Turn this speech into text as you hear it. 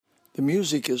The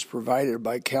music is provided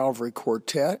by Calvary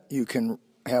Quartet. You can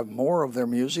have more of their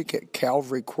music at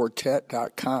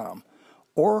calvaryquartet.com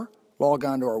or log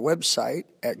on to our website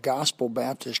at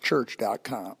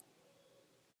gospelbaptistchurch.com.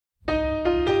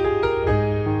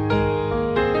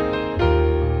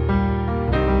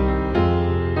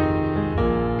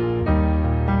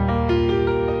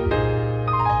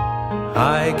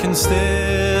 I can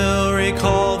still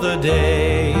recall the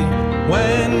day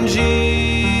when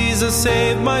Jesus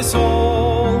saved my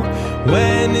soul,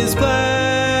 when His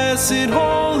blessed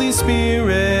Holy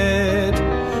Spirit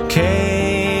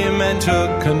came and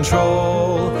took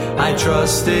control. I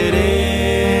trusted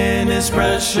in His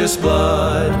precious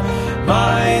blood,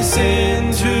 my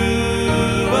sin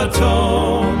to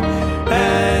atone,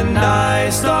 and I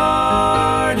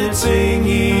started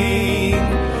singing,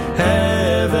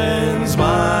 Heaven's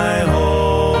my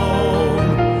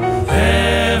home,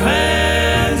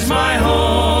 heaven's my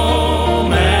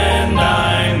home, and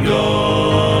I'm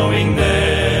going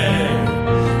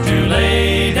there to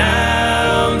lay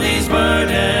down these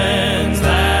burdens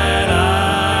that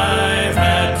I've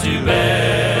had to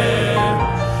bear.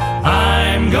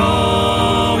 I'm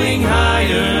going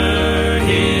higher,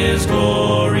 His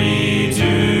glory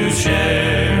to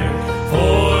share,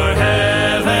 for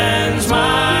heaven's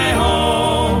my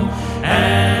home,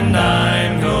 and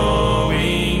I'm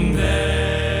going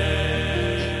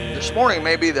there. This morning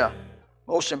may be the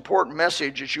most important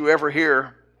message that you ever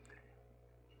hear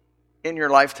in your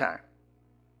lifetime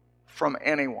from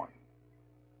anyone.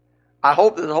 I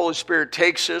hope that the Holy Spirit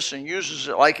takes this and uses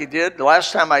it like He did. The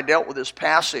last time I dealt with this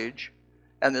passage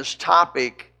and this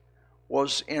topic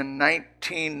was in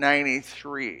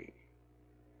 1993,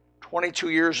 22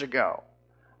 years ago.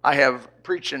 I have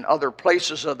preached in other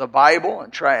places of the Bible,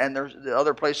 and there's the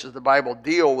other places of the Bible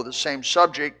deal with the same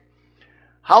subject.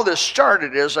 How this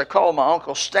started is I called my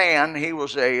Uncle Stan. He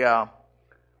was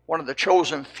one of the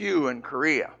chosen few in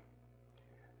Korea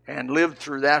and lived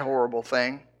through that horrible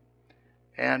thing.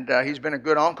 And he's been a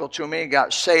good uncle to me. He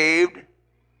got saved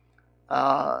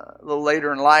a little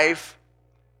later in life.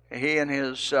 He and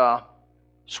his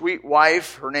sweet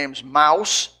wife, her name's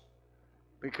Mouse,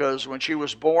 because when she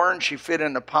was born, she fit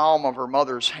in the palm of her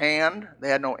mother's hand. They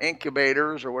had no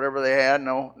incubators or whatever they had,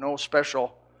 no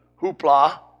special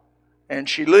hoopla, and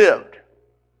she lived.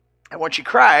 And when she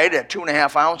cried at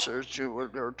 2.5 ounces,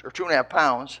 or 2.5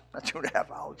 pounds, not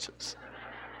 2.5 ounces.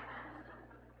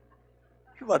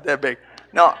 She wasn't that big.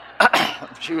 No,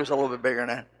 she was a little bit bigger than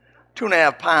that.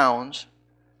 2.5 pounds,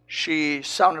 she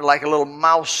sounded like a little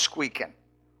mouse squeaking.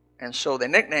 And so they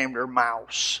nicknamed her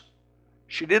Mouse.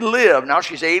 She did live. Now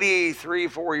she's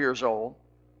 4 years old,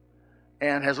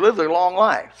 and has lived a long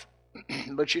life.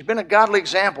 But she's been a godly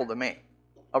example to me,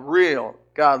 a real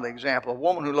godly example, a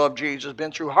woman who loved Jesus,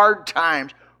 been through hard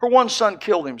times. Her one son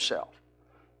killed himself.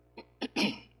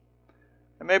 And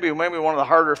maybe one of the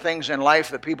harder things in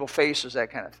life that people face is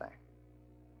that kind of thing.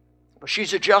 But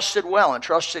she's adjusted well and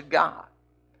trusted God,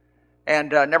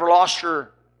 and never lost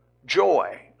her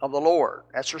joy of the Lord.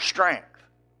 That's her strength.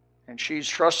 And she's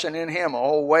trusting in Him a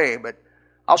whole way. But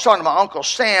I was talking to my Uncle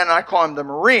Stan, and I call him the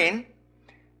Marine.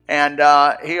 And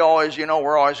he always,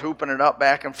 we're always hooping it up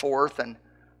back and forth. And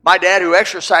my dad, who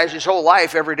exercised his whole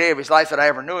life, every day of his life that I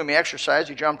ever knew him, he exercised,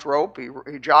 he jumped rope, he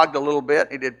jogged a little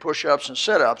bit, he did push-ups and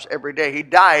sit-ups every day. He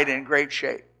died in great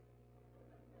shape.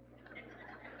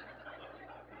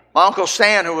 My Uncle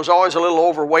Stan, who was always a little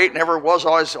overweight, never was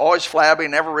always flabby,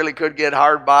 never really could get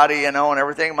hard body, and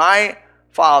everything. My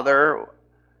father,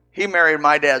 he married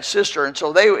my dad's sister, and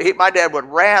so my dad would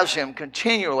razz him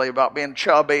continually about being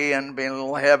chubby and being a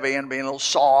little heavy and being a little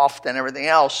soft and everything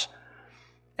else.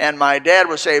 And my dad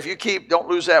would say, if you don't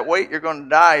lose that weight, you're going to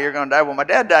die. Well, my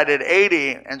dad died at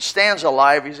 80, and Stan's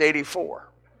alive. He's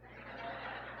 84.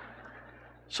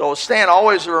 So Stan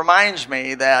always reminds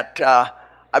me that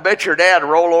I bet your dad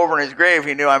rolled over in his grave.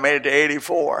 He knew I made it to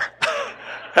 84.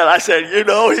 And I said, he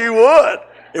would.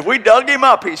 If we dug him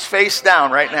up, he's face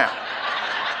down right now.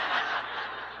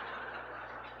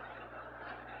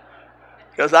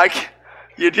 Because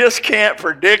you just can't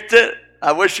predict it.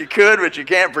 I wish you could, but you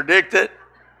can't predict it.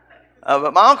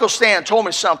 But my Uncle Stan told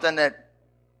me something that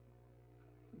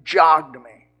jogged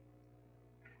me.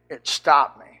 It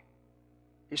stopped me.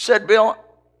 He said, Bill,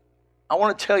 I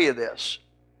want to tell you this.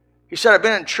 He said, I've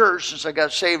been in church since I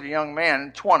got saved, a young man in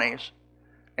the 20s.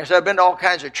 He said, I've been to all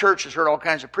kinds of churches, heard all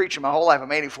kinds of preaching my whole life.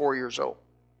 I'm 84 years old.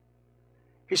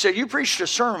 He said, you preached a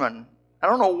sermon. I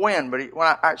don't know when, but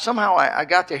somehow I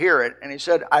got to hear it. And he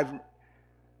said,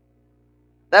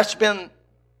 that's been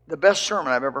the best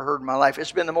sermon I've ever heard in my life.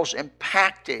 It's been the most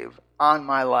impactful on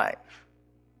my life.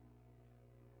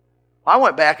 I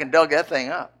went back and dug that thing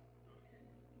up.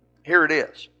 Here it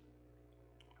is.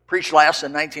 Preached last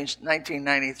in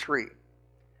 1993.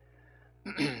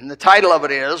 The title of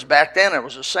it is, back then it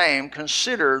was the same,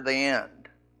 Consider the End.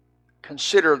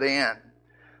 Consider the End.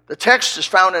 The text is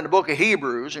found in the book of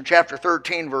Hebrews in chapter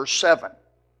 13, verse 7.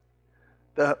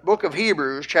 The book of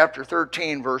Hebrews, chapter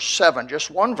 13, verse 7. Just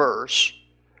one verse,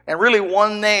 and really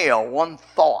one nail, one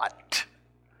thought.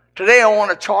 Today I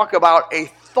want to talk about a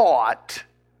thought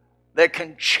that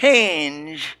can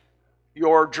change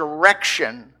your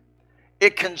direction.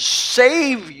 It can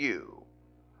save you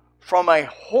from a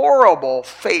horrible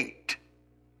fate.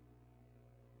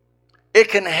 It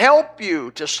can help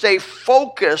you to stay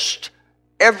focused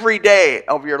every day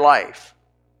of your life.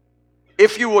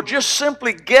 If you will just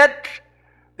simply get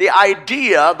the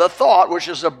idea, the thought, which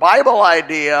is a Bible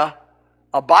idea,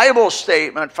 a Bible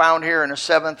statement found here in the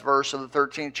 7th verse of the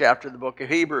 13th chapter of the book of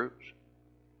Hebrews.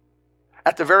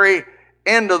 At the very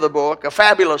end of the book, a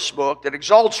fabulous book that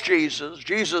exalts Jesus.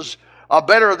 Jesus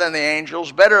better than the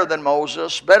angels, better than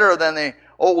Moses, better than the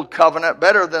old covenant,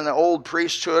 better than the old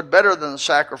priesthood, better than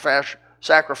the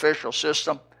sacrificial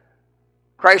system.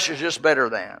 Christ is just better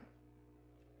than.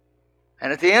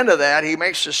 And at the end of that, he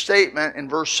makes a statement in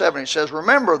verse 7. He says,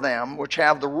 remember them which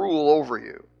have the rule over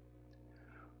you,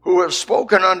 who have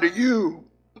spoken unto you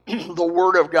the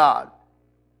word of God,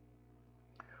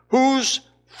 whose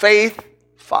faith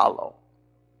follow.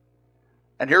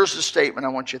 And here's the statement I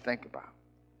want you to think about.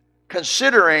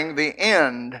 Considering the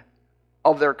end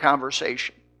of their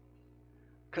conversation.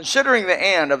 Considering the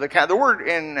end of the word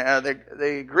in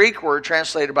the Greek word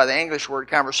translated by the English word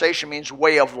conversation means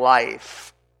way of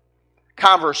life.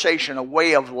 Conversation, a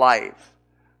way of life.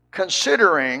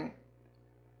 Considering,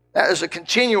 that is a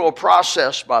continual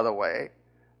process, by the way,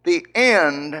 the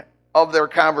end of their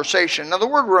conversation. Now the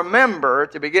word remember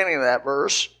at the beginning of that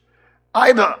verse,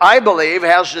 I believe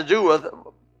has to do with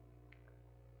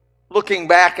looking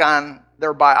back on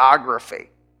their biography.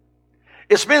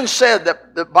 It's been said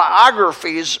that the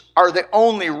biographies are the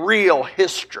only real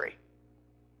history.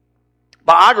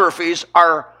 Biographies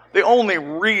are the only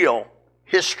real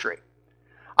history.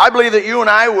 I believe that you and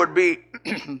I would be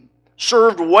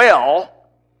served well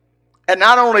and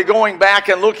not only going back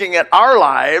and looking at our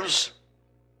lives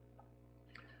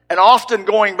and often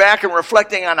going back and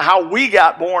reflecting on how we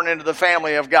got born into the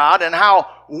family of God and how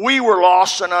we were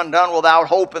lost and undone without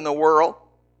hope in the world.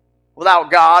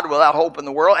 Without God, without hope in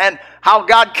the world, and how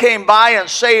God came by and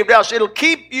saved us. It'll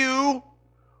keep you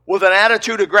with an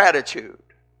attitude of gratitude.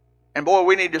 And boy,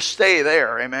 we need to stay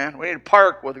there, amen? We need to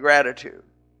park with gratitude.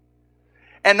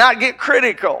 And not get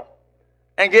critical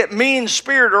and get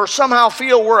mean-spirited or somehow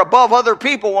feel we're above other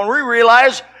people when we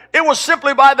realize it was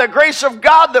simply by the grace of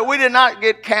God that we did not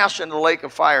get cast into the lake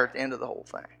of fire at the end of the whole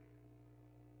thing.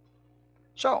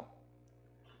 So,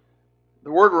 the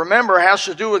word remember has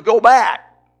to do with go back.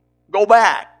 Go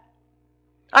back.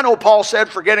 I know Paul said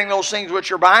forgetting those things which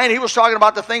are behind. He was talking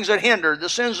about the things that hindered, the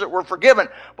sins that were forgiven.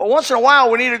 But once in a while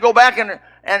we need to go back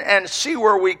and see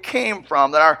where we came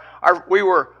from. That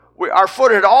our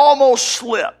foot had almost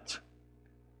slipped.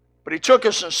 But he took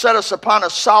us and set us upon a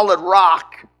solid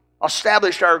rock,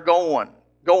 established our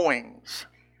goings.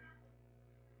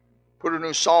 Put a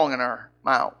new song in our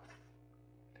mouth.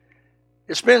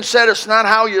 It's been said it's not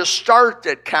how you start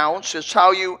that counts, it's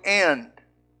how you end.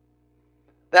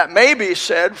 That may be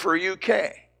said for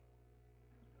UK.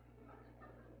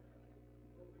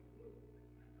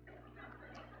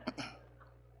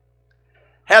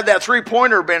 Had that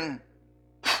three-pointer been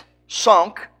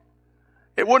sunk,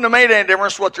 it wouldn't have made any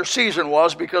difference what their season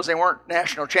was because they weren't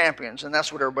national champions, and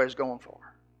that's what everybody's going for.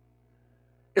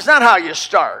 It's not how you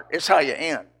start, it's how you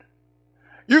end.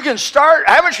 You can start,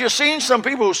 haven't you seen some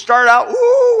people who start out,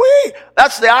 ooh-wee,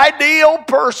 that's the ideal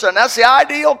person, that's the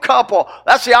ideal couple,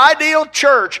 that's the ideal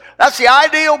church, that's the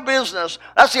ideal business,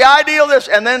 that's the ideal this,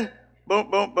 and then boom,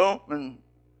 boom, boom, and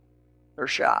they're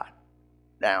shot,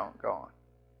 down, gone.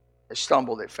 They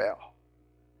stumbled, they fell.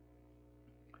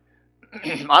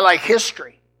 I like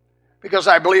history because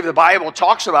I believe the Bible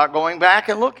talks about going back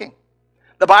and looking.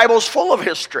 The Bible's full of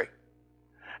history.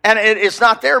 And it's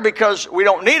not there because we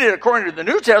don't need it according to the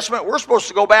New Testament. We're supposed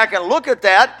to go back and look at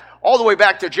that all the way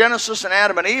back to Genesis and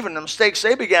Adam and Eve and the mistakes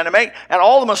they began to make and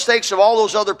all the mistakes of all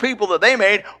those other people that they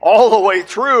made all the way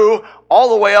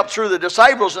up through the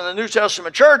disciples in the New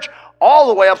Testament church, all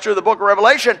the way up through the book of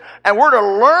Revelation. And we're to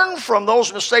learn from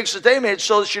those mistakes that they made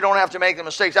so that you don't have to make the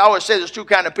mistakes. I always say there's two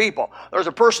kinds of people. There's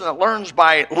a person that learns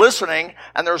by listening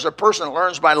and there's a person that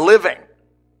learns by living.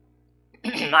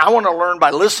 I want to learn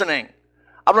by listening.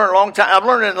 I've learned a long time. I've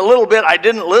learned in a little bit. I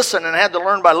didn't listen and had to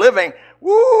learn by living.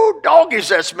 Woo, doggies,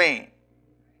 that's mean.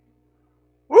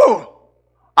 Woo.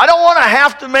 I don't want to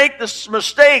have to make the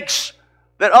mistakes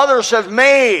that others have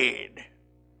made.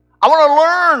 I want to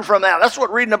learn from that. That's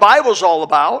what reading the Bible is all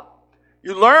about.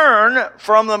 You learn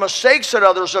from the mistakes that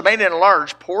others have made in a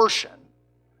large portion,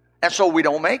 and so we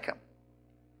don't make them.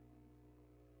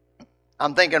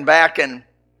 I'm thinking back in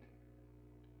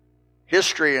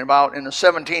history about in the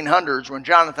 1700s when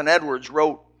Jonathan Edwards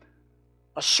wrote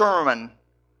a sermon,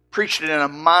 preached it in a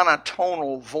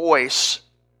monotonal voice,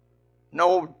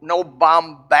 no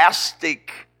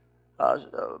bombastic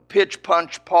pitch,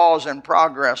 punch, pause, and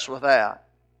progress with that.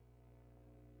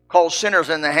 Called Sinners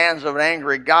in the Hands of an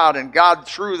Angry God, and God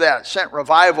through that sent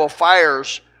revival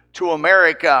fires to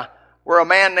America where a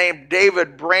man named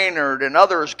David Brainerd and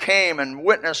others came and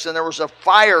witnessed, and there was a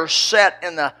fire set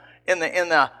in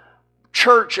the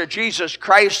Church of Jesus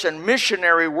Christ, and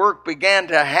missionary work began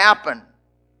to happen.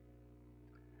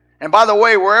 And by the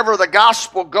way, wherever the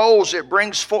gospel goes, it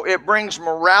brings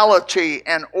morality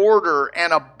and order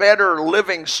and a better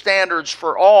living standards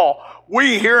for all.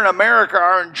 We here in America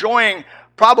are enjoying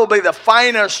probably the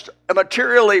finest,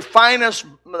 materially finest,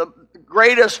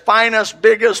 greatest, finest,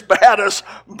 biggest, baddest,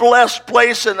 blessed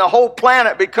place in the whole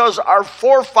planet because our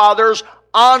forefathers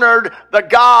honored the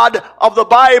God of the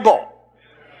Bible.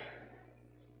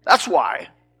 That's why.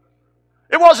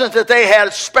 It wasn't that they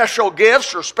had special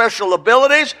gifts or special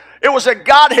abilities. It was that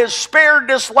God has spared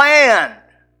this land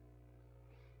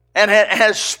and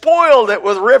has spoiled it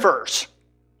with rivers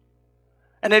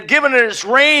and had given it its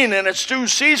rain in its due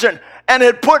season and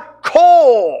had put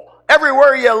coal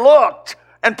everywhere you looked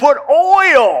and put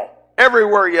oil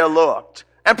everywhere you looked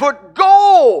and put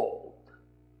gold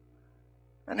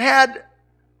and had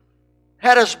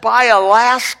us buy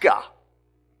Alaska,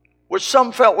 which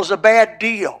some felt was a bad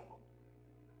deal,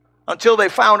 until they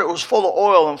found it was full of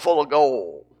oil and full of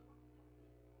gold.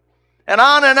 And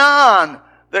on,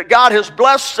 that God has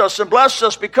blessed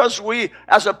us because we,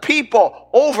 as a people,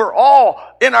 overall,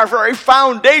 in our very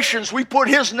foundations, we put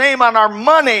His name on our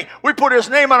money, we put His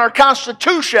name on our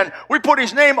Constitution, we put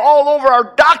His name all over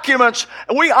our documents,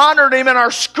 and we honored Him in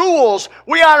our schools,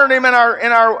 we honored Him in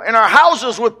our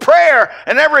houses with prayer,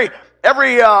 and every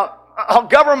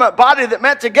government body that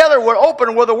met together would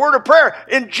open with a word of prayer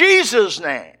in Jesus'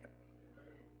 name.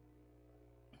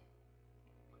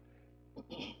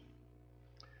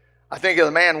 I think of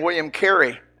the man William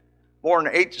Carey, born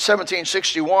in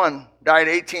 1761, died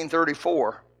in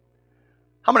 1834.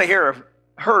 How many here have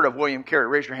heard of William Carey?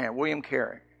 Raise your hand. William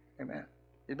Carey. Amen.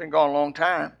 He's been gone a long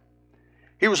time.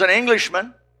 He was an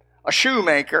Englishman, a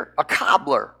shoemaker, a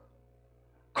cobbler,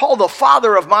 called the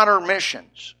father of modern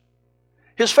missions.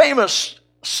 His famous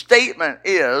statement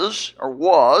is, or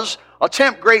was,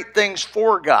 attempt great things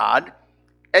for God,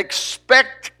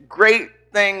 expect great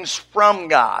things from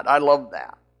God. I love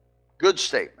that. Good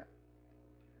statement.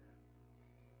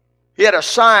 He had a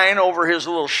sign over his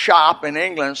little shop in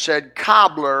England said,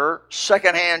 cobbler,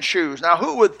 secondhand shoes. Now,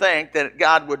 who would think that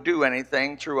God would do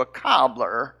anything through a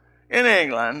cobbler in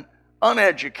England,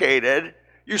 uneducated?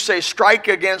 You say, strike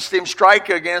against him,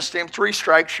 3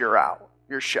 strikes, you're out.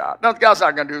 You're shot. Now, God's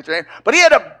not going to do anything. But he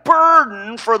had a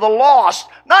burden for the lost,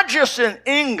 not just in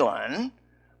England.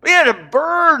 But he had a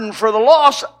burden for the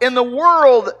lost in the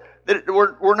world that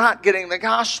we're not getting the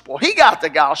gospel. He got the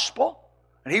gospel,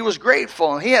 and he was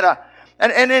grateful. And he had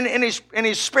in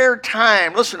his spare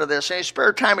time, listen to this, in his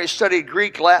spare time he studied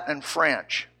Greek, Latin, and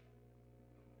French.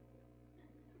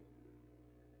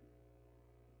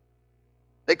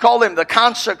 They called him the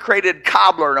consecrated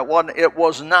cobbler, and it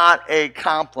was not a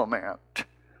compliment.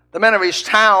 The men of his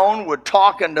town would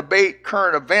talk and debate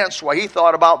current events while he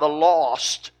thought about the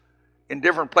lost in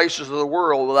different places of the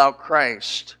world without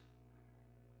Christ.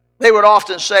 They would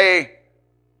often say,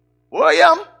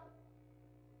 William,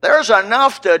 there's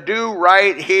enough to do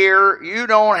right here. You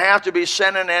don't have to be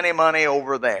sending any money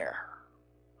over there.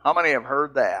 How many have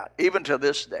heard that, even to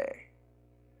this day?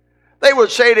 They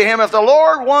would say to him, if the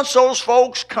Lord wants those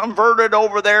folks converted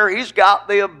over there, He's got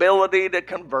the ability to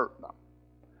convert them.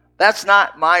 That's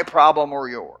not my problem or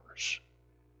yours.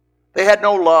 They had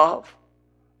no love,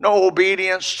 no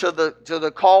obedience to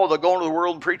the call to go into the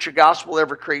world and preach the gospel to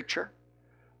every creature.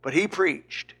 But he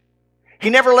preached. He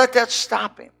never let that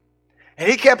stop him. And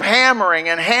he kept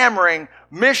hammering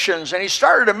missions, and he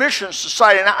started a mission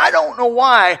society. Now, I don't know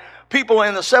why people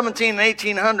in the 17 and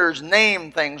 1800s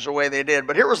named things the way they did,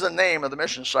 but here was the name of the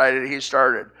mission society that he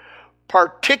started.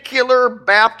 Particular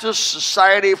Baptist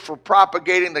Society for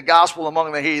Propagating the Gospel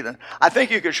Among the Heathen. I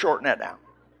think you could shorten that down.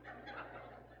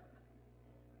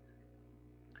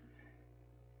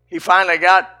 He finally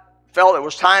felt it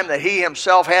was time that he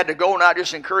himself had to go, not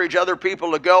just encourage other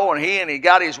people to go, and he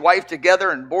got his wife together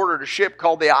and boarded a ship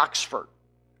called the Oxford.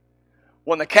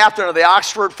 When the captain of the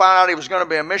Oxford found out he was going to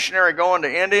be a missionary going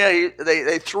to India,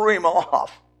 they threw him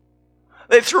off.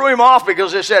 They threw him off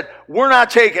because they said, we're not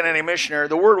taking any missionary.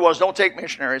 The word was, don't take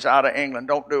missionaries out of England.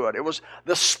 Don't do it.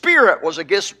 The spirit was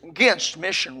against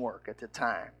mission work at the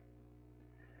time.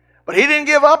 But he didn't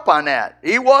give up on that.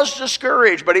 He was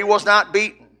discouraged, but he was not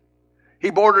beaten.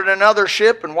 He boarded another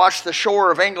ship and watched the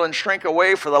shore of England shrink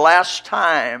away for the last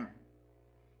time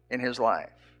in his life.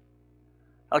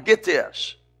 Now get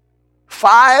this.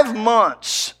 5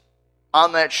 months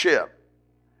on that ship,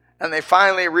 and they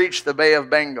finally reached the Bay of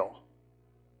Bengal.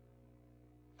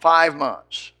 5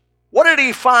 months. What did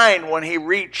he find when he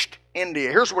reached India?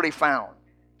 Here's what he found.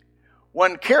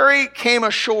 When Carey came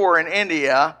ashore in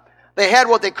India, they had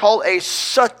what they call a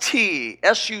suttee,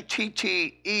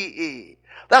 S-U-T-T-E-E.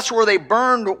 That's where they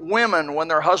burned women when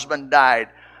their husband died.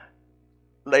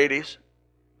 Ladies,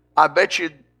 I bet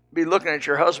you'd be looking at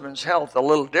your husband's health a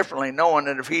little differently, knowing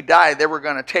that if he died, they were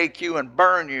going to take you and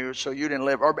burn you so you didn't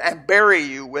live, and bury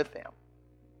you with him.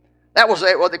 That was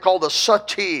what they called the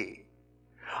suttee.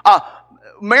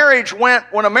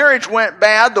 When a marriage went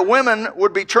bad, the women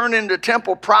would be turned into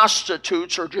temple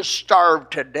prostitutes or just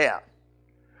starved to death.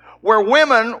 Where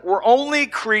women were only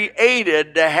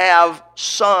created to have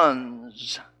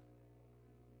sons.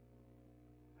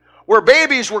 Where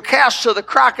babies were cast to the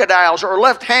crocodiles or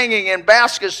left hanging in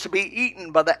baskets to be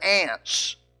eaten by the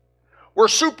ants. Where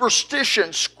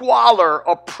superstition, squalor,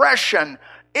 oppression,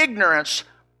 ignorance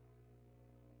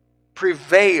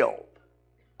prevailed.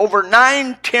 Over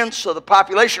 9/10 of the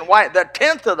population, why? The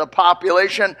 10th of the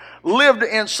population lived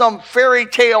in some fairy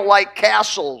tale-like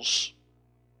castles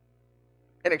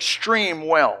in extreme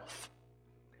wealth.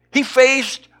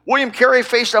 William Carey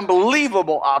faced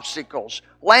unbelievable obstacles,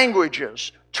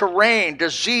 languages, terrain,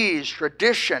 disease,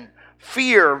 tradition,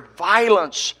 fear,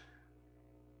 violence,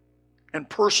 and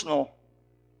personal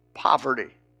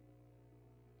poverty.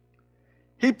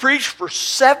 He preached for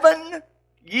 7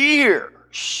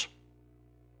 years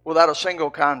without a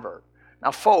single convert. Now,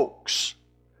 folks,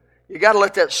 you got to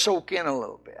let that soak in a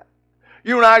little bit.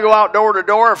 You and I go out door to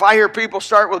door. If I hear people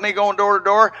start with me going door to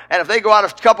door, and if they go out a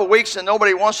couple weeks and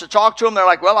nobody wants to talk to them, they're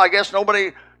like, well, I guess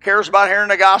nobody cares about hearing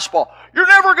the gospel. You're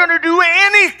never going to do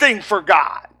anything for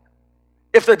God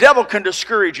if the devil can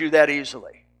discourage you that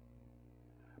easily.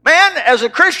 Man, as a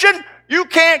Christian, you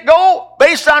can't go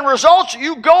based on results.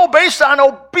 You go based on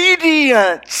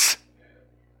obedience.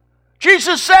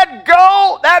 Jesus said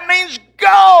go. That means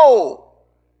go.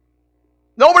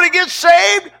 Nobody gets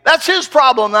saved. That's his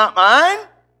problem, not mine.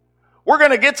 We're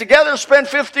going to get together, spend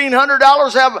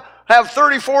 $1,500, have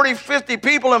 30, 40, 50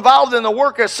 people involved in the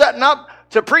work of setting up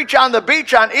to preach on the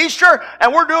beach on Easter,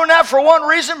 and we're doing that for one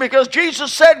reason, because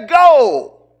Jesus said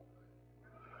go.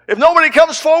 If nobody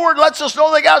comes forward, lets us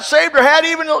know they got saved or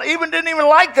didn't even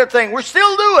like the thing, we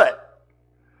still do it.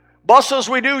 Buses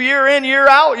we do year in, year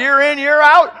out,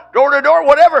 door to door,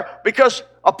 whatever, because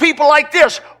of people like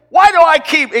this. Why do I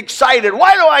keep excited?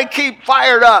 Why do I keep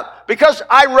fired up? Because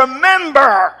I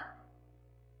remember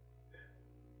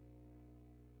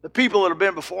the people that have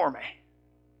been before me.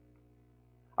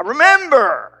 I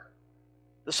remember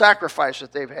the sacrifice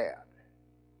that they've had.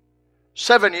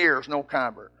 7 years, no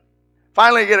convert.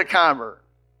 Finally get a convert.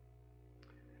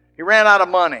 He ran out of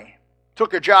money.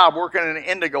 Took a job working in an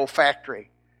indigo factory.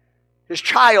 His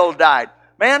child died.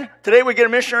 Man, today we get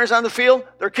missionaries on the field.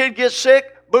 Their kid gets sick.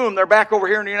 Boom, they're back over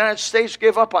here in the United States.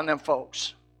 Give up on them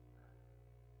folks.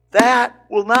 That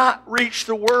will not reach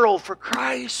the world for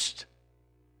Christ.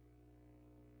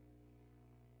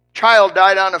 Child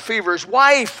died on a fever. His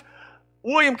wife,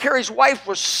 William Carey's wife,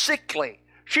 was sickly.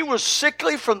 She was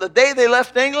sickly from the day they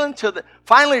left England to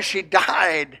finally she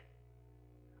died.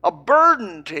 A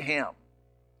burden to him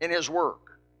in his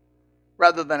work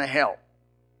rather than a help.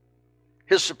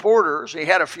 His supporters, he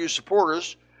had a few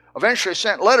supporters, eventually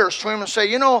sent letters to him and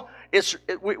say,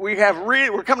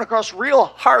 we're coming across real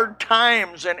hard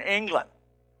times in England,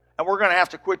 and we're going to have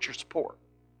to quit your support.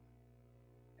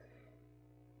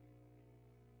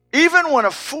 Even when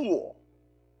a fool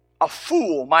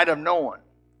might have known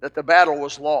that the battle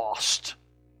was lost,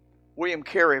 William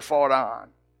Carey fought on.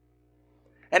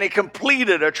 And he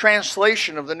completed a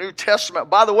translation of the New Testament,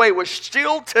 by the way, which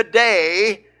still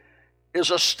today is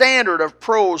a standard of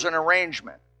prose and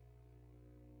arrangement.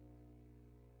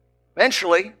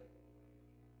 Eventually,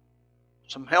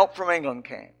 some help from England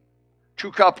came.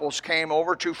 2 couples came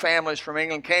over, 2 families from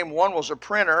England came. One was a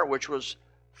printer, which was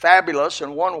fabulous,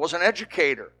 and one was an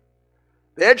educator.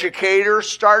 The educator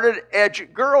started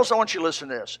girls, I want you to listen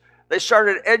to this. They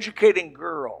started educating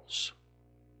girls.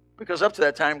 Because up to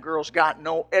that time, girls got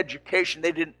no education.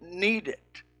 They didn't need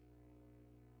it.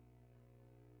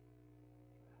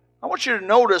 I want you to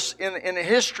notice in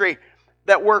history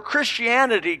that where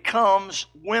Christianity comes,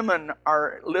 women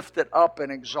are lifted up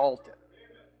and exalted.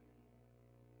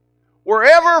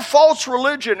 Wherever false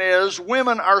religion is,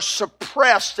 women are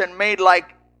suppressed and made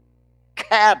like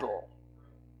cattle.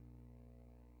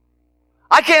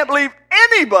 I can't believe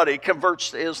anybody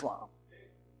converts to Islam.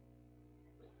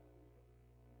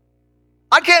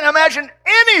 I can't imagine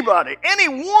anybody, any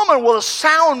woman with a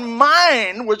sound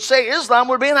mind would say Islam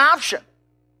would be an option.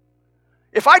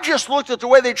 If I just looked at the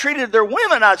way they treated their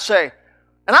women, I'd say,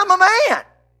 and I'm a man.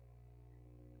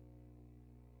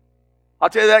 I'll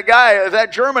tell you,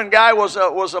 that German guy was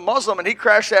a Muslim, and he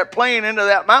crashed that plane into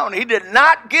that mountain. He did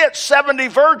not get 70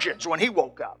 virgins when he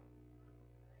woke up.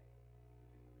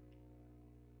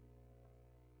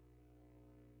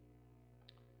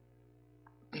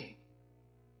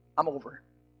 I'm over.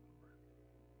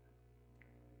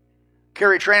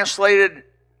 Carey translated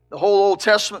the whole Old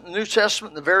Testament and New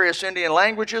Testament in the various Indian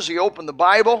languages. He opened the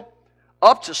Bible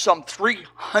up to some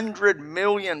 300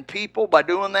 million people by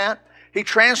doing that. He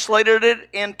translated it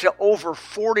into over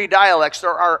 40 dialects.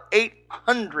 There are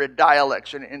 800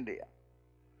 dialects in India.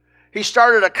 He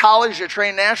started a college to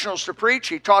train nationals to preach.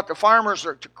 He taught the farmers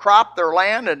to crop their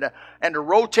land and to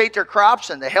rotate their crops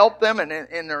and to help them in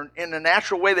the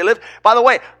natural way they live. By the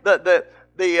way,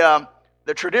 the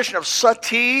tradition of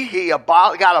sati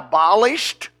got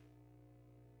abolished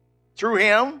through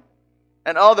him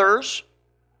and others.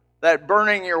 That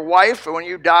burning your wife when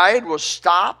you died was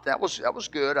stopped. That was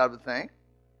good, I would think.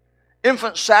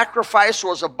 Infant sacrifice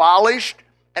was abolished,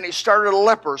 and he started a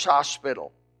lepers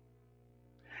hospital.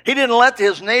 He didn't let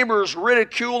his neighbors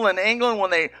ridicule in England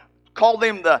when they called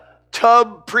him the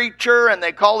tub preacher, and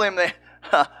they called him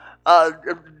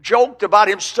joked about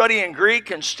him studying Greek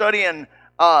and studying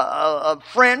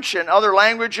French and other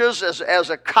languages as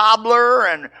a cobbler,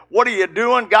 and what are you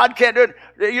doing? God can't do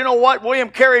it. You know what? William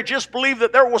Carey just believed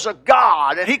that there was a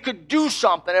God and he could do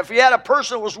something if he had a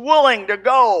person who was willing to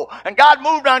go. And God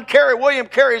moved on William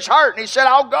Carey's heart, and he said,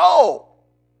 I'll go.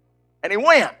 And he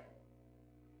went.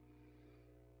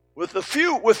 With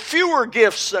fewer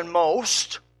gifts than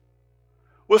most,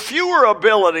 with fewer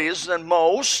abilities than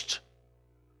most.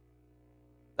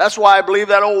 That's why I believe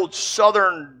that old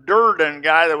Southern Durden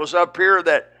guy that was up here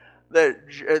that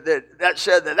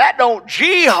said that don't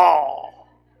jihad.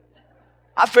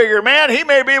 I figure, man, he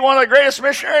may be one of the greatest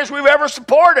missionaries we've ever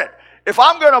supported. If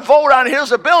I'm going to vote on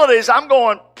his abilities, I'm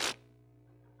going.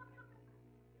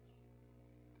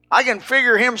 I can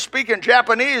figure him speaking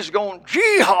Japanese going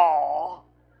jihad.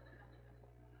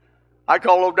 I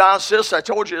call old Don Sis. I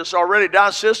told you this already.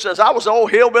 Don Sis says, I was an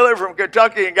old hillbilly from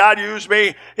Kentucky and God used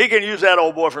me. He can use that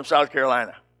old boy from South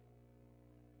Carolina.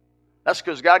 That's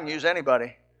because God can use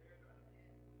anybody.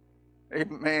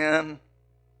 Amen.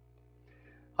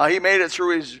 He made it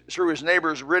through his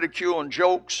neighbors' ridicule and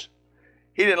jokes.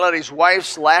 He didn't let his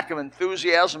wife's lack of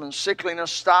enthusiasm and sickliness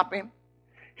stop him.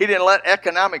 He didn't let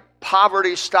economic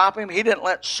poverty stop him. He didn't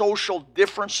let social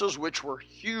differences, which were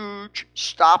huge,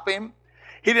 stop him.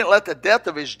 He didn't let the death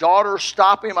of his daughter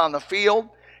stop him on the field.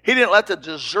 He didn't let the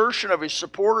desertion of his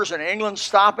supporters in England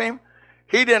stop him.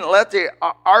 He didn't let the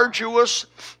arduous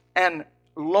and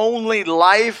lonely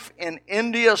life in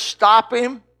India stop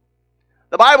him.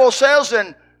 The Bible says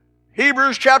in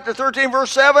Hebrews chapter 13, verse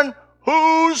 7,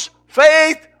 whose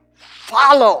faith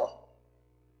follow.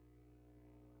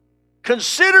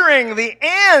 Considering the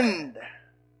end.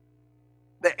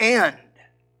 The end.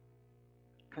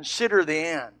 Consider the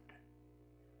end.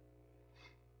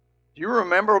 Do you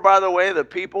remember, by the way,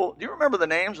 do you remember the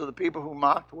names of the people who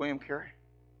mocked William Carey?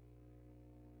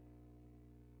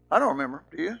 I don't remember.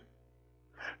 Do you?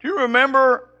 Do you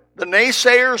remember the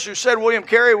naysayers who said William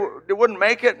Carey wouldn't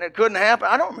make it and it couldn't happen?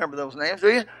 I don't remember those names,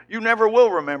 do you? You never will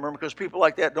remember them because people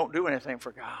like that don't do anything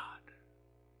for God.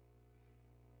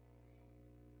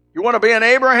 You want to be an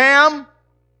Abraham?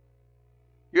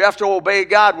 You have to obey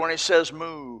God when He says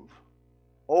move.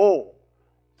 Oh,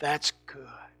 that's good.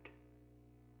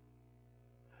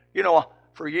 You know,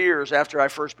 for years after I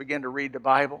first began to read the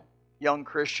Bible, young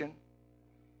Christian,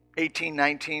 18,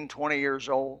 19, 20 years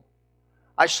old,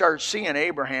 I started seeing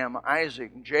Abraham,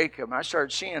 Isaac, and Jacob, and I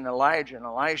started seeing Elijah and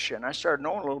Elisha, and I started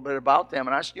knowing a little bit about them,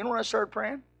 and you know what I started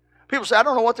praying? People say, I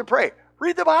don't know what to pray.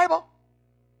 Read the Bible.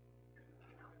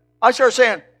 I started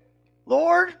saying,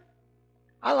 Lord,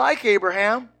 I like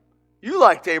Abraham. You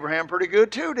liked Abraham pretty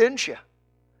good too, didn't you?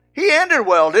 He ended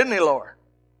well, didn't he, Lord?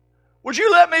 Would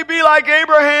you let me be like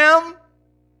Abraham?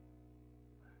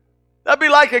 That'd be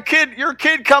like your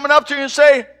kid coming up to you and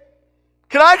say,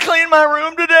 can I clean my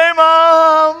room today,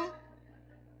 Mom?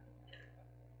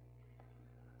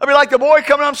 That'd be like the boy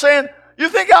coming up saying, You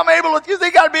think I'm able to, you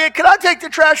think I'd be, can I take the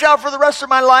trash out for the rest of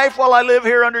my life while I live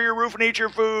here under your roof and eat your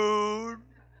food?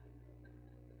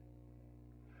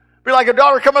 Be like a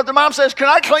daughter coming up to mom and says, can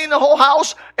I clean the whole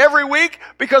house every week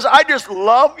because I just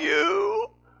love you?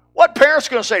 What parent's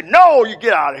going to say, no, you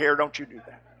get out of here, don't you do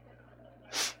that.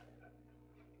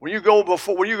 When you go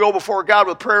before God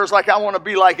with prayers like I want to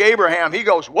be like Abraham, he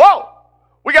goes, whoa,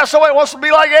 we got somebody who wants to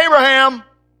be like Abraham.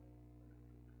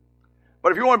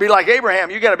 But if you want to be like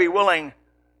Abraham, you got to be willing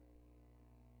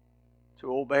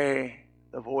to obey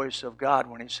the voice of God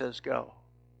when he says go.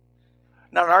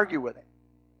 Not argue with him.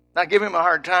 Not give him a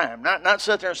hard time. Not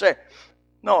sit there and say,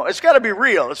 no, it's got to be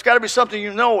real. It's got to be something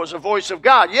you know is the voice of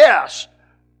God. Yes.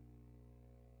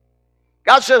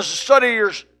 God says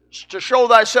to show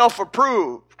thyself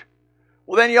approved.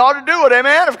 Well, then you ought to do it,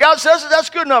 amen? If God says it, that's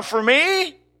good enough for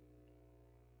me.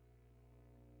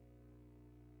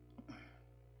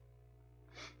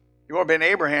 You want to be an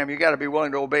Abraham, you got to be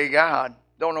willing to obey God.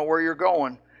 Don't know where you're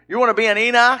going. You want to be an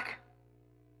Enoch?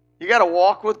 You got to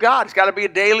walk with God. It's got to be a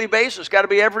daily basis. It's got to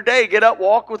be every day. Get up,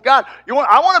 walk with God.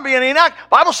 I want to be an Enoch. The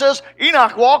Bible says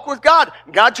Enoch walked with God.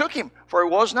 God took him, for he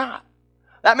was not.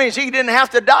 That means he didn't have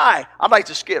to die. I'd like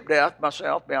to skip death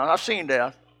myself. I've seen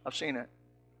death. I've seen it.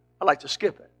 I'd like to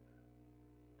skip it.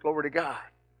 Glory to God.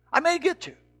 I may get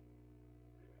to.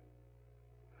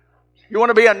 You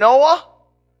want to be a Noah?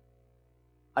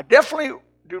 I definitely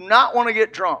do not want to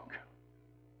get drunk.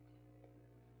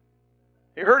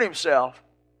 He hurt himself.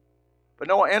 But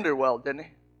Noah ended well, didn't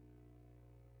he?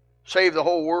 Saved the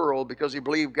whole world because he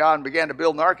believed God and began to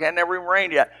build an ark. It had never even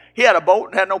rained yet. He had a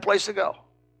boat and had no place to go.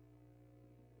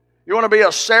 You want to be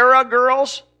a Sarah,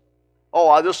 girls?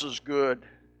 Oh, this is good.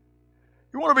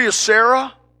 You want to be a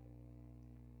Sarah?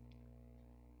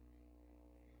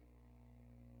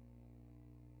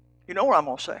 You know what I'm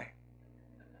going to say.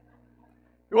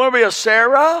 You want to be a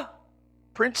Sarah,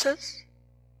 princess?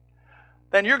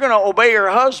 Then you're going to obey your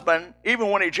husband even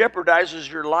when he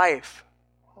jeopardizes your life.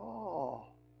 Oh,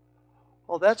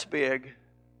 that's big.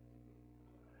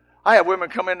 I have women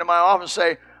come into my office and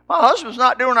say, my husband's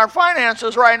not doing our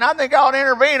finances right, and I think I'll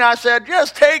intervene. I said,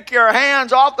 just take your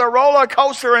hands off the roller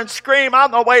coaster and scream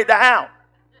on the way down.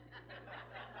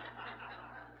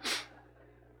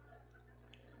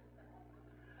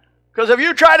 Because if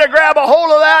you try to grab a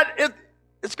hold of that,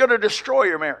 it's going to destroy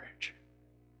your marriage.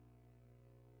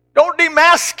 Don't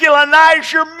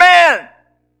demasculinize your men. And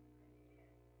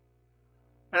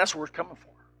that's what we're coming for.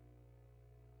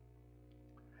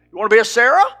 You want to be a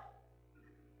Sarah?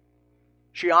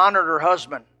 She honored her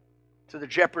husband to the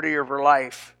jeopardy of her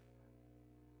life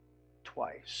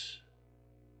twice.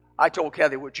 I told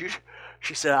Kathy, would you?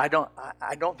 She said, I don't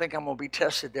think I'm going to be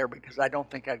tested there because I don't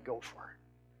think I'd go for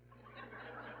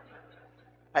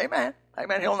it. Amen.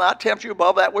 Amen. He'll not tempt you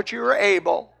above that which you are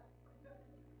able.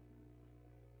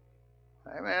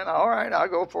 Amen. All right, I'll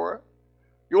go for it.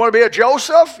 You want to be a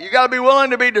Joseph? You got to be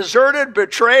willing to be deserted,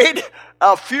 betrayed,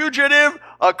 a fugitive,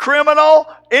 a criminal,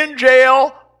 in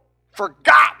jail,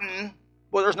 forgotten.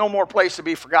 Well, there's no more place to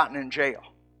be forgotten in jail.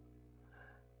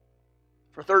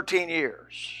 For 13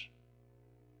 years.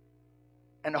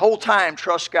 And the whole time,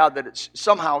 trust God that it's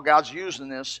somehow God's using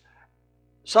this.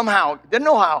 Somehow, didn't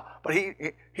know how, but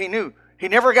he knew. He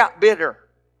never got bitter.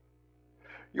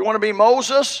 You want to be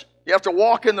Moses? You have to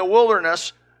walk in the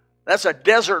wilderness. That's a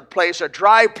desert place, a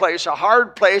dry place, a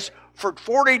hard place for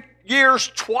 40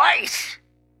 years twice.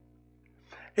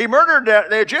 He murdered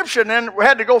the Egyptian, then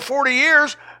had to go 40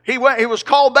 years. He was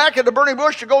called back at the burning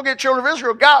bush to go get children of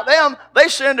Israel. Got them. They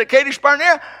sinned at Kadesh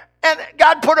Barnea. And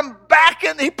God put him back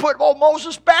in. He put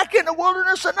Moses back in the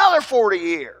wilderness another 40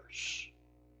 years.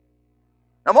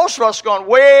 Now most of us are going,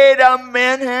 wait a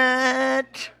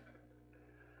minute.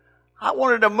 I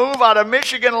wanted to move out of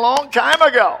Michigan a long time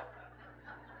ago.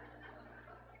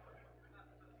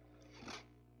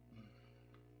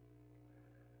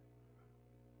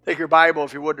 Take your Bible,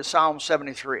 if you would, to Psalm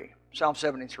 73. Psalm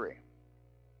 73.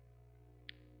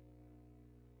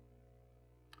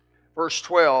 Verse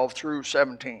 12 through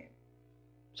 17.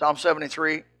 Psalm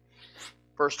 73,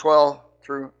 verse 12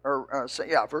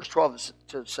 verse 12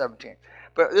 to 17.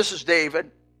 But this is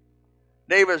David.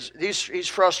 He's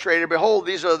frustrated. Behold,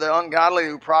 these are the ungodly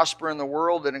who prosper in the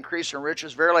world and increase in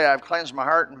riches. Verily, I have cleansed my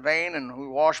heart in vain, and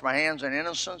who wash my hands in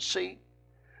innocency.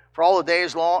 For all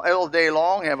the day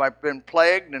long have I been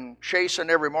plagued and chastened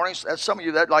every morning. That's some of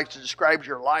you that likes to describe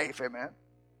your life, amen.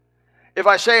 If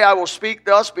I say I will speak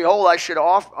thus, behold, I should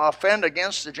offend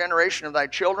against the generation of thy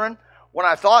children. When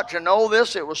I thought to know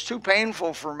this, it was too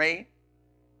painful for me.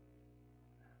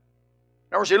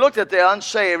 In other words, he looked at the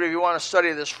unsaved, if you want to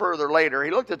study this further later.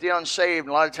 He looked at the unsaved, and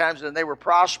a lot of times they were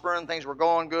prospering, things were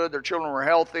going good, their children were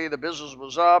healthy, the business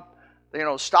was up,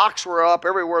 stocks were up,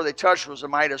 everywhere they touched was a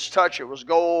Midas touch, it was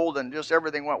gold, and just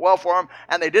everything went well for them.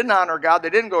 And they didn't honor God, they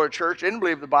didn't go to church, they didn't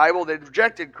believe the Bible, they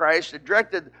rejected Christ, they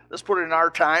rejected, let's put it in our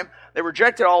time, they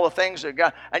rejected all the things that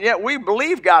God, and yet we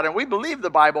believed God, and we believed the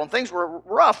Bible, and things were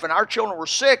rough, and our children were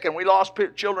sick, and we lost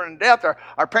children in death,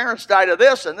 our parents died of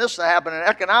this, and this happened, and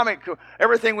economic,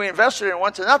 everything we invested in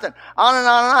went to nothing, on and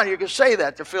on and on. You could say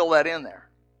that to fill that in there.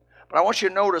 But I want you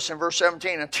to notice in verse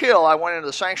 17, until I went into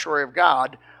the sanctuary of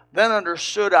God, then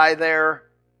understood I there,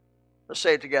 let's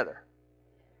say it together,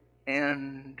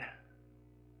 and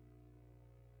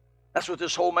that's what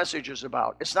this whole message is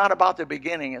about. It's not about the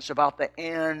beginning, it's about the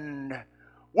end.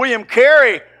 William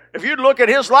Carey, if you'd look at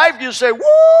his life, you'd say,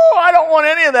 whoa, I don't want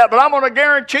any of that, but I'm going to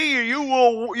guarantee you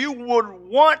would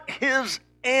want his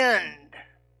end.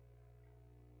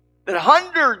 That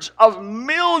hundreds of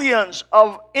millions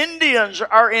of Indians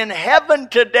are in heaven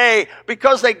today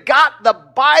because they got the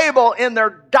Bible in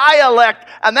their dialect,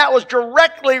 and that was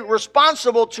directly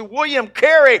responsible to William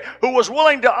Carey, who was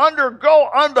willing to undergo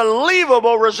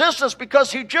unbelievable resistance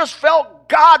because he just felt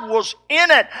God was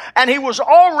in it, and he was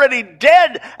already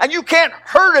dead, and you can't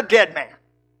hurt a dead man.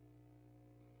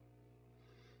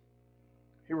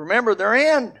 He remembered their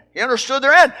end. He understood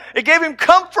their end. It gave him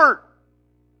comfort.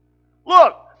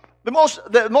 Look,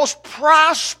 the most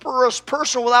prosperous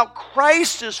person without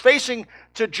Christ is he's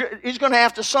going to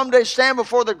have to someday stand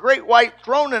before the great white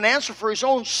throne and answer for his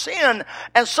own sin,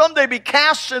 and someday be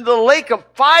cast into the lake of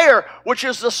fire, which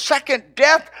is the second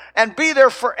death, and be there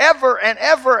forever and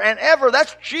ever and ever.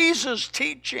 That's Jesus'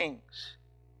 teachings.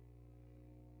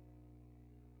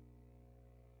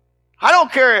 I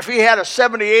don't care if he had a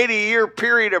 70, 80-year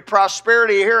period of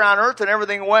prosperity here on earth and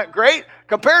everything went great.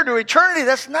 Compared to eternity,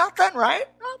 that's nothing, right?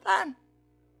 Nothing.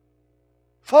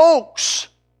 Folks,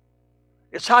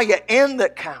 it's how you end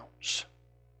that counts.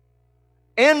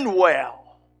 End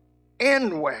well.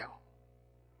 End well.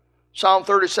 Psalm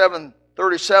 37,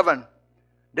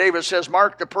 David says,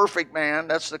 mark the perfect man,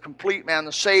 that's the complete man,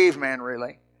 the saved man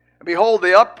really. And behold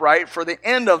the upright, for the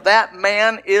end of that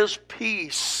man is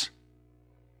peace.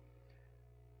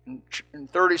 In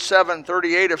 37,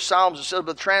 38 of Psalms, it says,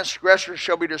 but the transgressors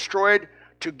shall be destroyed.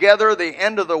 Together the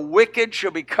end of the wicked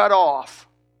shall be cut off.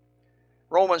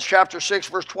 Romans chapter 6,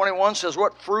 verse 21 says,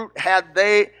 what fruit had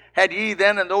ye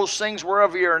then in those things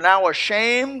whereof ye are now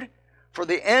ashamed? For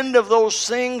the end of those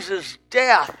things is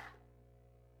death.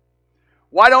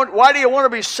 Why do you want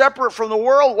to be separate from the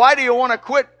world? Why do you want to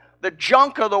quit the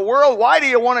junk of the world? Why do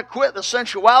you want to quit the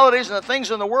sensualities and the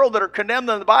things in the world that are condemned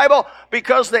in the Bible?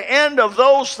 Because the end of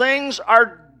those things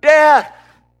are death.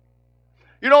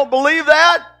 You don't believe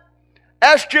that?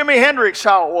 Ask Jimi Hendrix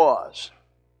how it was.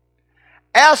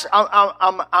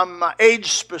 I'm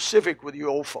age specific with you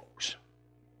old folks.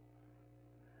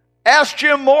 Ask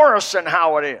Jim Morrison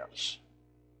how it is.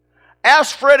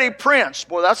 Ask Freddie Prinze.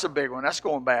 Boy, that's a big one. That's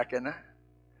going back, isn't it?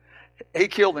 He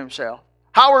killed himself.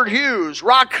 Howard Hughes,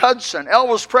 Rock Hudson,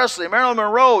 Elvis Presley, Marilyn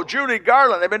Monroe, Judy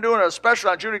Garland. They've been doing a special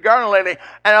on Judy Garland lately.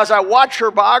 And as I watch her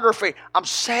biography, I'm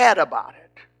sad about it.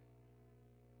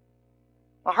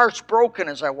 My heart's broken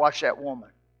as I watch that woman.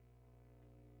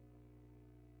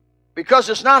 Because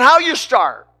it's not how you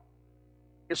start.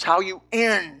 It's how you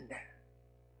end.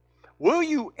 Will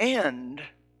you end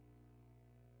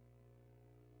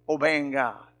obeying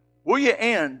God? Will you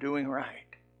end doing right?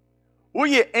 Will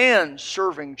you end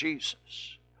serving Jesus?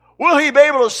 Will he be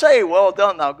able to say, well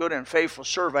done, thou good and faithful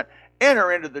servant,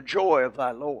 enter into the joy of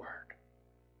thy Lord?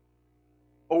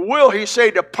 Or will he say,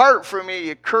 depart from me,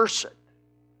 ye cursed,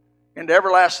 into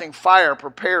everlasting fire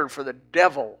prepared for the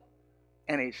devil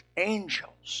and his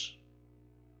angels?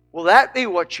 Will that be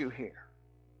what you hear?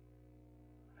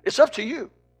 It's up to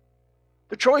you.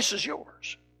 The choice is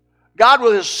yours. God,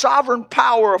 with his sovereign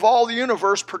power of all the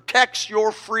universe, protects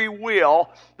your free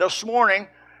will. This morning,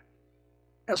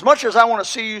 as much as I want to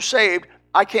see you saved,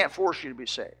 I can't force you to be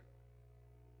saved.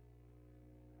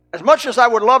 As much as I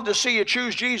would love to see you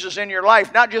choose Jesus in your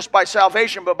life, not just by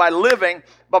salvation, but by living,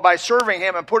 but by serving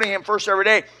him and putting him first every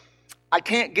day, I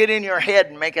can't get in your head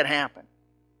and make it happen.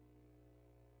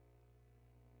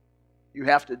 You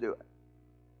have to do it.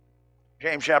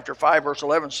 James chapter 5, verse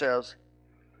 11 says,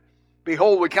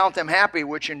 behold, we count them happy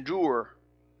which endure.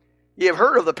 Ye have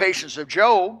heard of the patience of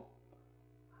Job,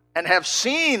 and have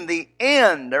seen the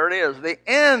end, there it is, the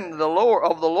end of the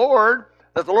Lord,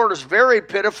 that the Lord is very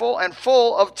pitiful and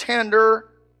full of tender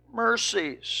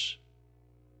mercies.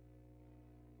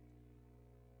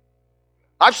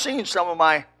 I've seen some of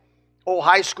my old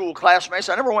high school classmates.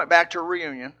 I never went back to a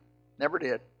reunion. Never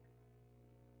did.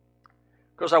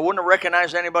 Because I wouldn't have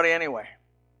recognized anybody anyway.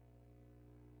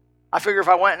 I figure if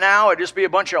I went now, it'd just be a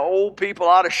bunch of old people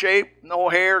out of shape, no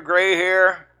hair, gray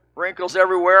hair, wrinkles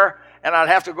everywhere, and I'd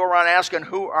have to go around asking,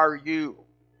 who are you?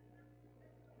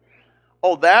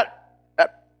 Oh, that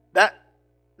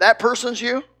person's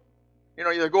you? You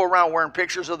know, they go around wearing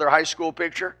pictures of their high school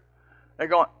picture. They're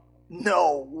going,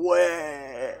 no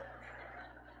way.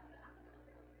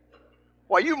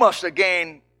 Well, you must have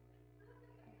gained.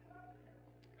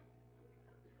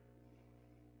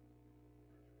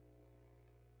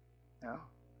 No.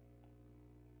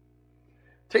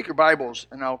 Take your Bibles,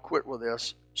 and I'll quit with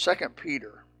this. 2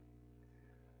 Peter.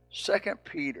 2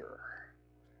 Peter,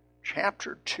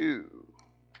 chapter 2.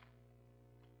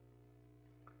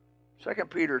 2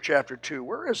 Peter chapter 2.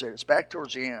 Where is it? It's back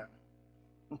towards the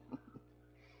end.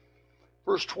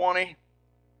 Verse 20,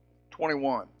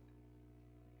 21.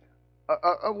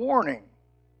 A warning.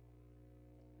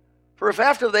 For if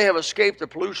after they have escaped the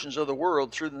pollutions of the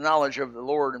world through the knowledge of the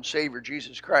Lord and Savior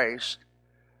Jesus Christ,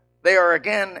 they are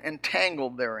again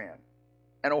entangled therein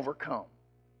and overcome.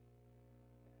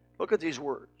 Look at these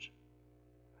words.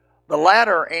 The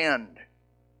latter end,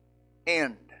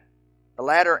 the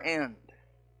latter end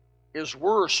is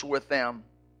worse with them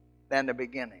than the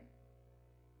beginning.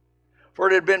 For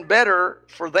it had been better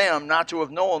for them not to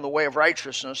have known the way of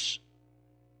righteousness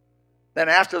than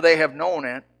after they have known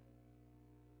it,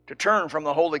 to turn from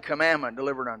the holy commandment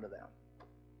delivered unto them.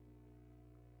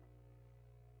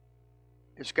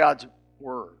 It's God's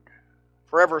word,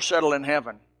 forever settled in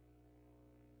heaven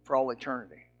for all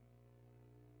eternity.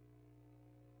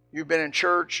 You've been in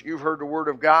church, you've heard the word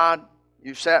of God,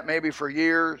 you've sat maybe for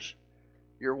years,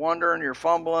 you're wondering, you're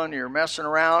fumbling, you're messing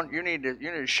around. You need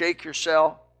to shake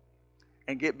yourself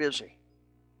and get busy.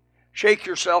 Shake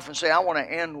yourself and say, I want to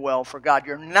end well for God.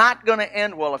 You're not going to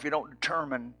end well if you don't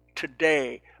determine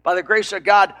today. By the grace of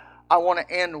God, I want to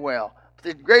end well. By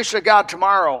the grace of God,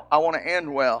 tomorrow, I want to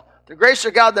end well. The grace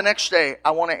of God the next day,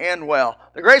 I want to end well.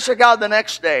 The grace of God the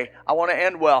next day, I want to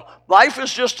end well. Life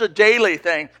is just a daily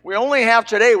thing. We only have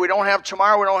today. We don't have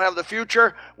tomorrow. We don't have the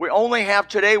future. We only have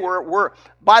today.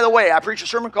 By the way, I preach a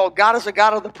sermon called God is a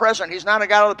God of the present. He's not a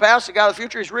God of the past, a God of the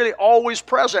future. He's really always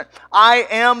present. I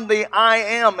am the I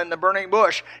am in the burning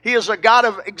bush. He is a God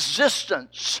of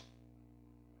existence.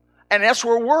 And that's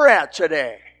where we're at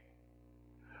today.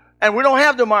 And we don't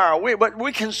have tomorrow. But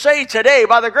we can say today,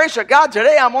 by the grace of God,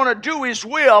 today I'm going to do His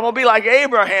will. I'm going to be like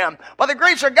Abraham. By the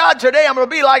grace of God, today I'm going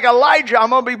to be like Elijah. I'm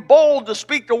going to be bold to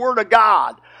speak the word of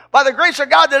God. By the grace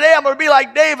of God, today I'm going to be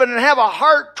like David and have a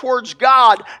heart towards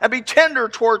God and be tender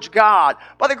towards God.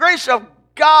 By the grace of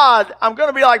God, I'm going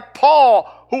to be like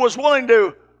Paul, who was willing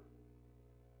to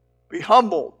be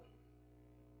humbled,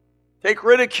 take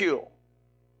ridicule,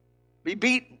 be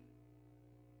beaten.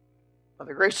 By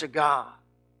the grace of God,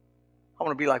 I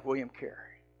want to be like William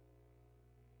Carey,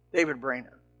 David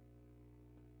Brainerd,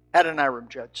 Adoniram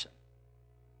Judson,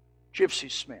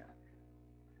 Gypsy Smith,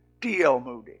 D.L.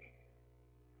 Moody,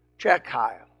 Jack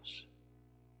Hyles,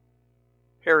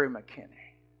 Harry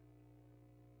McKinney.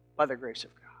 By the grace of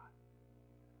God,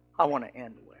 I want to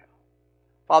end well.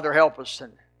 Father, help us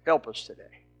today.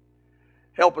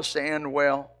 Help us to end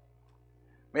well.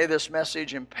 May this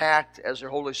message impact as the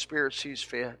Holy Spirit sees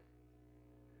fit.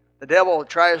 The devil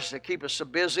tries to keep us so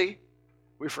busy,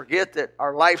 we forget that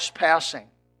our life's passing.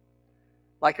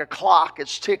 Like a clock,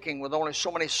 it's ticking with only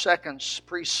so many seconds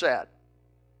preset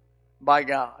by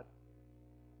God.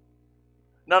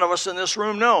 None of us in this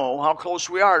room know how close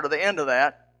we are to the end of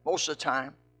that most of the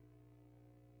time.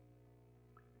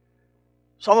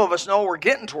 Some of us know we're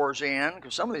getting towards the end,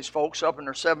 because some of these folks up in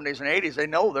their 70s and 80s, they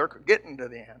know they're getting to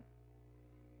the end.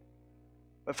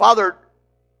 But Father,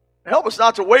 help us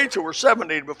not to wait till we're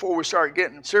 70 before we start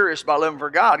getting serious about living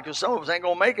for God, because some of us ain't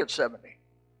going to make it 70.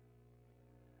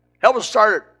 Help us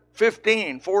start at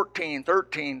 15, 14,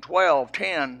 13, 12,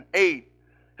 10, 8.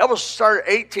 Help us start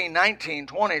at 18, 19,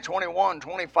 20, 21,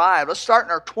 25. Let's start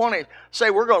in our 20s. Say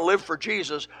we're going to live for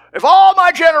Jesus. If all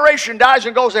my generation dies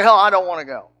and goes to hell, I don't want to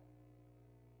go.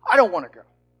 I don't want to go.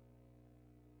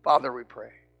 Father, we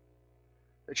pray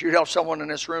that you'd help someone in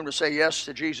this room to say yes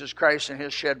to Jesus Christ and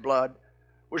His shed blood,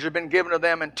 which has been given to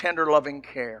them in tender, loving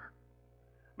care.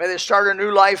 May they start a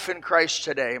new life in Christ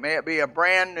today. May it be a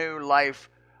brand new life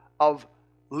of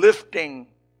lifting,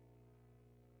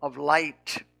 of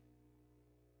light.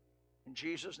 In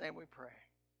Jesus' name we pray.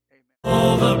 Amen.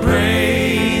 All the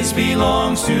praise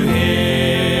belongs to Him.